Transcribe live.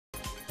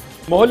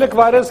मोहल्लिक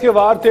virus के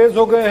वार तेज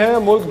हो गए हैं।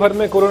 मुल्क भर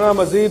में कोरोना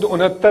मजीद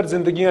 69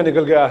 जिंदगियां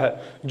निकल गया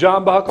है।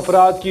 जाम बहक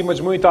अफराद की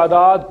मजमूई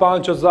तादाद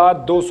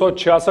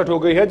 5266 हो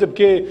गई है,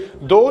 जबकि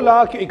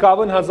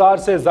 2,51,000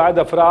 से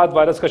ज्यादा अफराद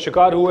वायरस का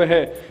शिकार हुए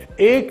हैं।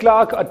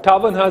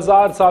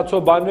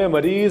 1,58,792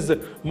 मरीज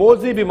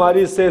मोजी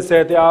बीमारी से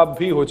सेहतयाब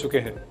भी हो चुके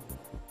हैं।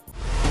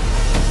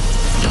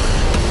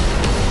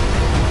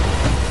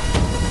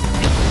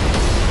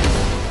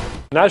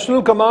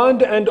 National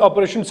command and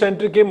operation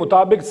centre के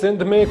मुताबिक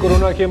सिंध में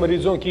कोरोना के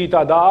मरीजों की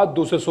तादाद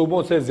दूसरे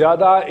सूबों से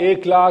ज्यादा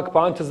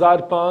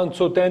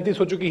 1,05,533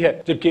 हो चुकी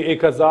है, जबकि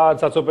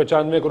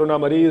 1,795 कोरोना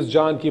मरीज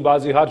जान की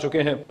बाजी हार चुके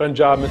हैं।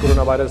 पंजाब में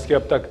कोरोना वायरस के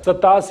अब तक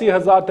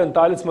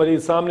 87,043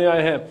 मरीज सामने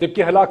आए हैं,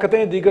 जबकि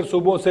हलाकतें दीगर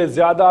सूबों से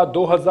ज्यादा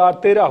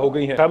 2,013 हो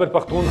गई हैं। खैबर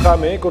पख्तूनख्वा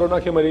में कोरोना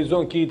के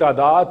मरीजों की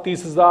तादाद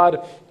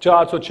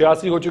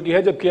 30,486 हो चुकी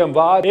है, जबकि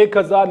अमवात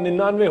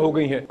 1,099 हो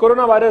गई है।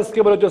 कोरोना वायरस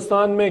के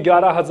बलूचिस्तान में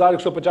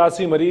 11,185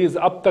 मरीज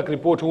अब तक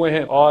रिपोर्ट हुए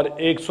हैं और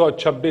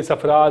 126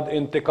 अफराद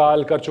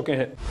इंतकाल कर चुके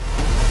हैं।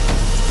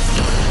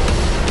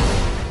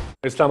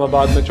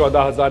 इस्लामाबाद में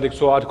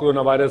 14,108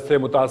 कोरोना वायरस से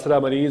मुतासरा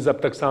मरीज अब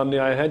तक सामने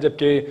आए हैं,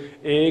 जबकि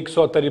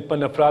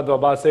 153 अफराद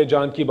वबा से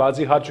जान की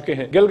बाजी हार चुके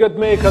हैं। गिलगित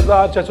में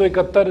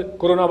 1,671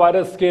 कोरोना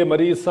वायरस के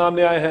मरीज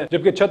सामने आए हैं,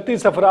 जबकि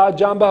 36 अफराद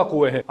जाम बहक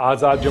हुए हैं।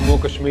 आजाद जम्मू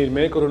कश्मीर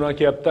में कोरोना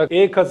के अब तक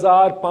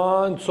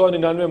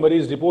 1,599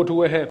 मरीज रिपोर्ट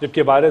हुए हैं,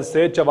 जबकि वायरस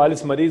से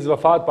 44 मरीज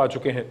वफात पा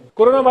चुके हैं।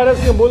 कोरोना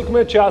वायरस के मुल्क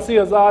में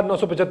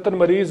 86,975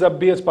 मरीज अब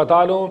भी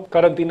अस्पतालों,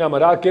 करंतना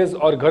मराकज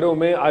और घरों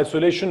में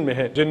आइसोलेशन में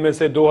हैं, जिनमें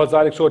से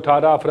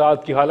 2,118 अफराद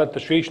की हालत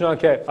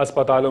तशवीशनाक है।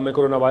 अस्पतालों में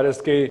कोरोना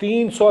वायरस के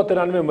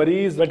 393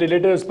 मरीज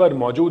वेंटिलेटर्स पर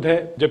मौजूद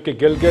हैं, जबकि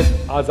गिलगित,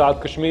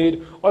 आजाद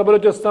कश्मीर और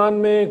बलूचिस्तान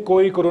में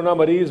कोई कोरोना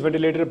मरीज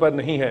वेंटिलेटर पर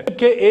नहीं है,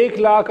 जबकि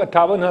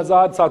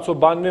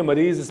 1,58,792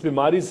 मरीज इस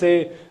बीमारी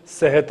से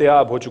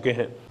सेहतयाब हो चुके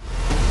हैं।